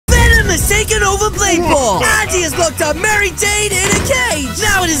has taken over Bladeball, and he has locked up Mary Jane in a cage.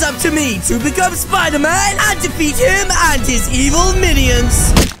 Now it is up to me to become Spider-Man and defeat him and his evil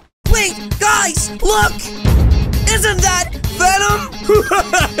minions. Wait, guys, look! Isn't that Venom?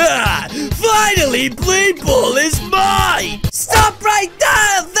 Finally, Bladeball is mine! Stop right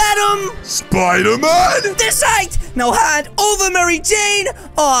there, Venom! Spider-Man? That's right! Now hand over Mary Jane,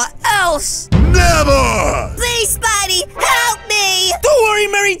 or else... Never! Please, Spidey, help me! Don't worry,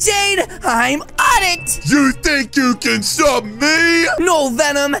 Mary Jane! I'm on it! You think you can stop me? No,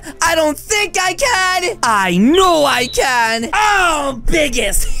 Venom, I don't think I can! I know I can! I'm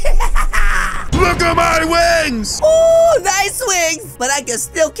biggest! Look at my wings! Ooh, nice wings! But I can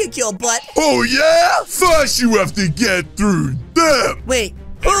still kick your butt. Oh, yeah? First you have to get through them. Wait,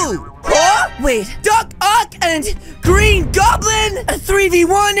 who? Huh? Wait, Doc Ock and Green Goblin? A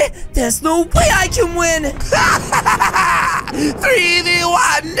 3v1? There's no way I can win!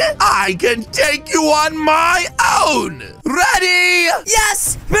 3v1? I can take you on my own! Ready?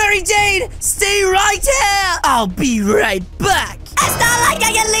 Yes! Mary Jane, stay right here! I'll be right back! It's not like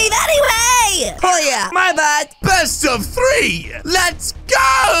I can leave anyway! Oh yeah, my bad! Best of 3! Let's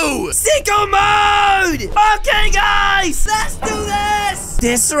go! Sicko mode! Okay, guys, let's do this!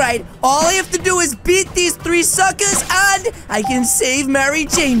 That's right. All I have to do is beat these 3 suckers and I can save Mary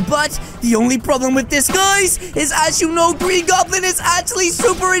Jane. But the only problem with this, guys, is as you know, Green Goblin is actually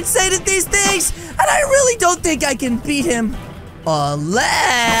super insane at these things. And I really don't think I can beat him.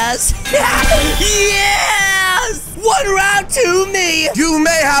 Unless... Yes! 1 round to me! You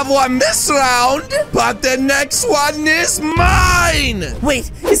may have won this round, but the next one is mine!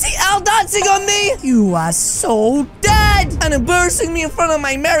 Wait, is he out dancing on me? You are so dead! And embarrassing me in front of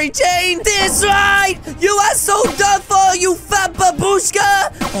my Mary Jane? That's right! You are so done for, you fat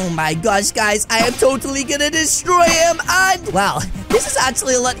babushka! Oh my gosh, guys, I am totally gonna destroy him, and... Wow, this is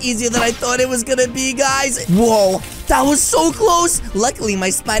actually a lot easier than I thought it was gonna be, guys. Whoa, that was so close! Luckily, my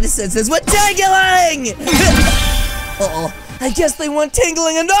spider senses were tingling! Uh-oh, I guess they weren't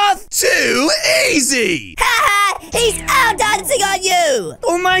tingling enough! Too easy! Haha, he's out dancing on you!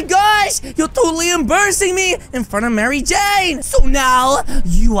 Oh my gosh, you're totally embarrassing me in front of Mary Jane! So now,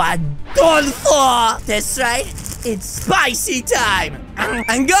 you are done for! That's right, it's spicy time!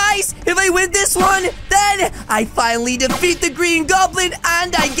 And guys, if I win this one, then I finally defeat the Green Goblin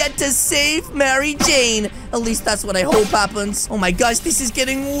and I get to save Mary Jane. At least that's what I hope happens. Oh my gosh, this is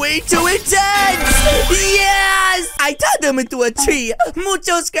getting way too intense! Yes! I turned him into a tree.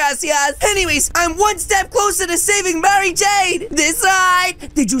 Muchos gracias. Anyways, I'm 1 step closer to saving Mary Jane. That's right.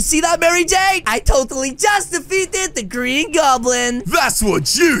 Did you see that, Mary Jane? I totally just defeated the Green Goblin. That's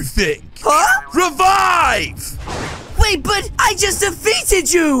what you think. Huh? Revive! Wait, but I just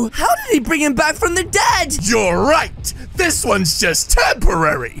defeated you! How did he bring him back from the dead? You're right! This one's just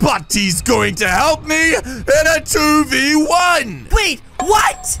temporary! But he's going to help me in a 2v1! Wait,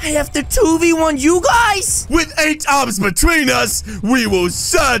 what? I have to 2v1 you guys? With 8 arms between us, we will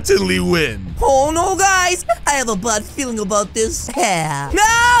certainly win! Oh no, guys! I have a bad feeling about this.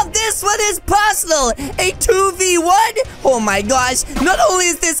 No, this one is personal! A 2v1? Oh my gosh, not only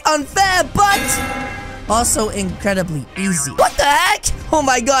is this unfair, but... also incredibly easy. What the heck? Oh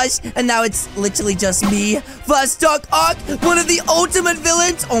my gosh. And now it's literally just me versus Doc Ock, one of the ultimate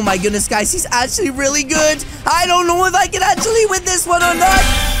villains. Oh my goodness, guys. He's actually really good. I don't know if I can actually win this one or not.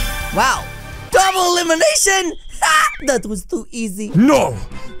 Wow. Double elimination. Ha! That was too easy. No!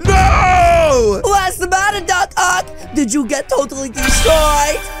 No! What's the matter, Doc Ock? Did you get totally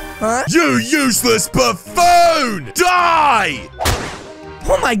destroyed? Huh? You useless buffoon! Die!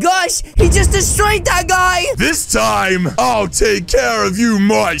 Oh my gosh, he just destroyed that guy! This time, I'll take care of you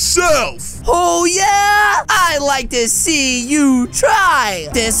myself! Oh yeah? I like to see you try!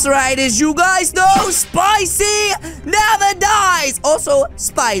 That's right, as you guys know, Spicy never dies! Also,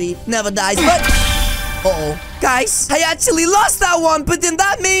 Spidey never dies, but... uh-oh. Guys, I actually lost that one, but then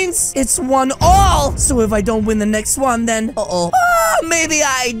that means it's 1-all. So if I don't win the next one, then maybe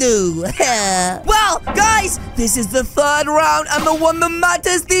I do. Well, guys, this is the 3rd round and the one that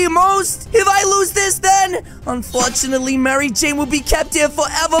matters the most. If I lose this, then unfortunately, Mary Jane will be kept here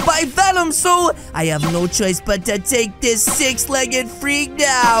forever by Venom. So I have no choice but to take this 6-legged freak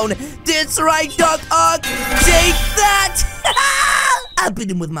down. That's right, Doc Ock. Take that. I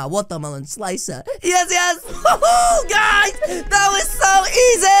beat him with my watermelon slicer. Yes, yes. Guys, that was so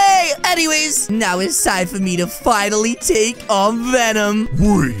easy. Anyways, now it's time for me to finally take on Venom.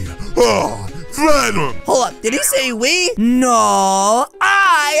 We are Venom. Hold up, did he say we? No,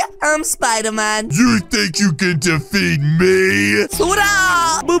 I am Spider-Man. You think you can defeat me?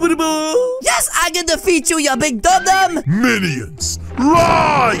 Yes, I can defeat you, you big dum-dum. Minions,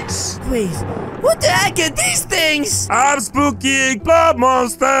 Right! Wait, what the heck are these things? I'm Spooky Blood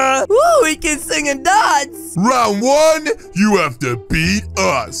Monster. Ooh, we can sing and dance. Round 1, you have to beat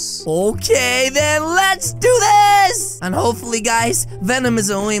us. Okay, then let's do this. And hopefully, guys, Venom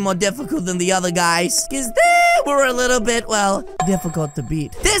is way more difficult than the other guys, because they were a little bit, well, difficult to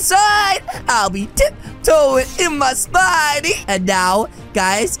beat. This side, I'll be tiptoeing in my Spidey. And now,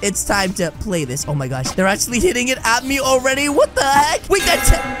 guys, it's time to play this. Oh my gosh, they're actually hitting it at me already. What the heck? Wait,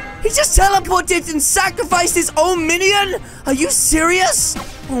 he just teleported and sacrificed his own minion? Are you serious?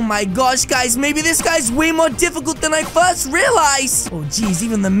 Oh my gosh, guys, maybe this guy's way more difficult than I first realized. Oh geez,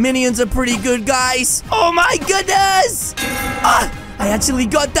 even the minions are pretty good, guys. Oh my goodness! I actually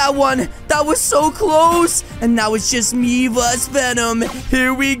got that one. That was so close. And now it's just me versus Venom.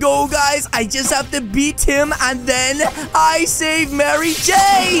 Here we go, guys. I just have to beat him, and then I save Mary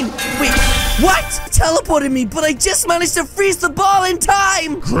Jane. Wait, what? Teleported me, but I just managed to freeze the ball in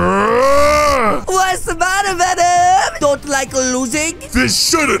time. What's the matter, Venom? Don't like losing? This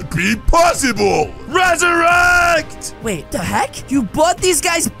shouldn't be possible. Resurrect! Wait, the heck? You brought these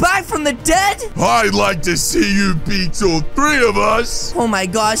guys back from the dead? I'd like to see you beat all 3 of us. Oh my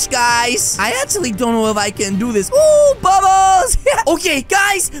gosh, guys. I actually don't know if I can do this. Ooh, bubbles! Okay,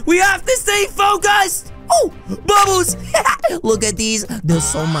 guys, we have to stay focused. Oh, bubbles! Look at these. They're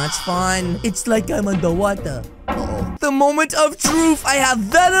so much fun. It's like I'm underwater. Uh-oh. The moment of truth. I have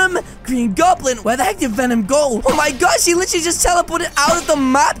Venom, Green Goblin. Where the heck did Venom go? Oh my gosh, he literally just teleported out of the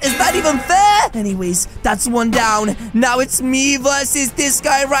map. Is that even fair? Anyways, that's one down. Now it's me versus this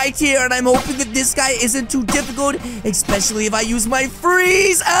guy right here. And I'm hoping that this guy isn't too difficult, especially if I use my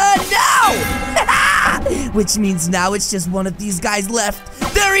freeze. No! Which means now it's just one of these guys left.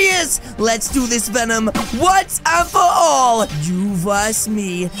 There he is! Let's do this, Venom. Once and for all. You versus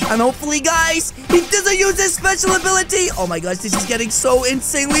me. And hopefully, guys, he doesn't use his special ability. Oh my gosh, this is getting so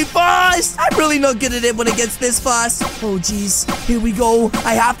insanely fast. I'm really not good at it when it gets this fast. Oh, jeez. Here we go.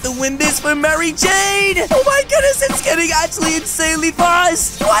 I have to win this for Mary Jane. Oh my goodness, it's getting actually insanely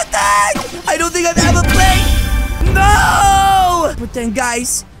fast. What the heck? I don't think I've ever played. No! But then,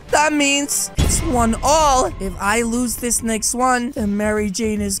 guys, that means it's 1-all. If I lose this next one, then Mary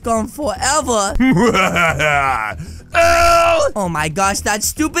Jane is gone forever. Oh my gosh, that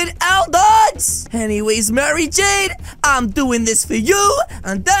stupid L dots. Anyways, Mary Jane, I'm doing this for you,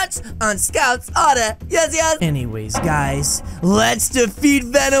 and that's on Scout's order. Yes, yes. Anyways, guys, let's defeat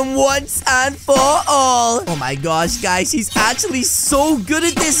Venom once and for all. Oh my gosh, guys, he's actually so good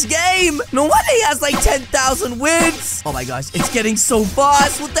at this game. No wonder he has like 10,000 wins. Oh my gosh, it's getting so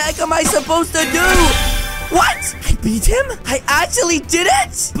fast. What the heck am I supposed to do? What? I beat him? I actually did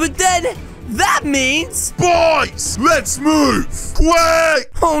it? But then that means... Boys, let's move!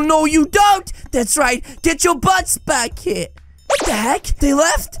 Quick! Oh, no, you don't! That's right. Get your butts back here. What the heck? They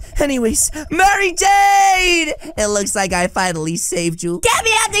left? Anyways, Mary Jane! It looks like I finally saved you. Get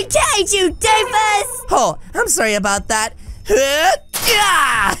me out the cage, you doofus! Oh, I'm sorry about that.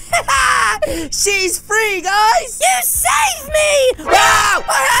 She's free, guys! You saved me! Wow!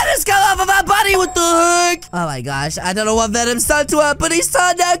 My head is cut off of her body with the hook! Oh my gosh, I don't know what Venom's done to her, but he's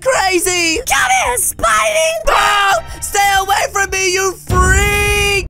turned her crazy! Come here, Spidey! Oh! Stay away from me, you freak!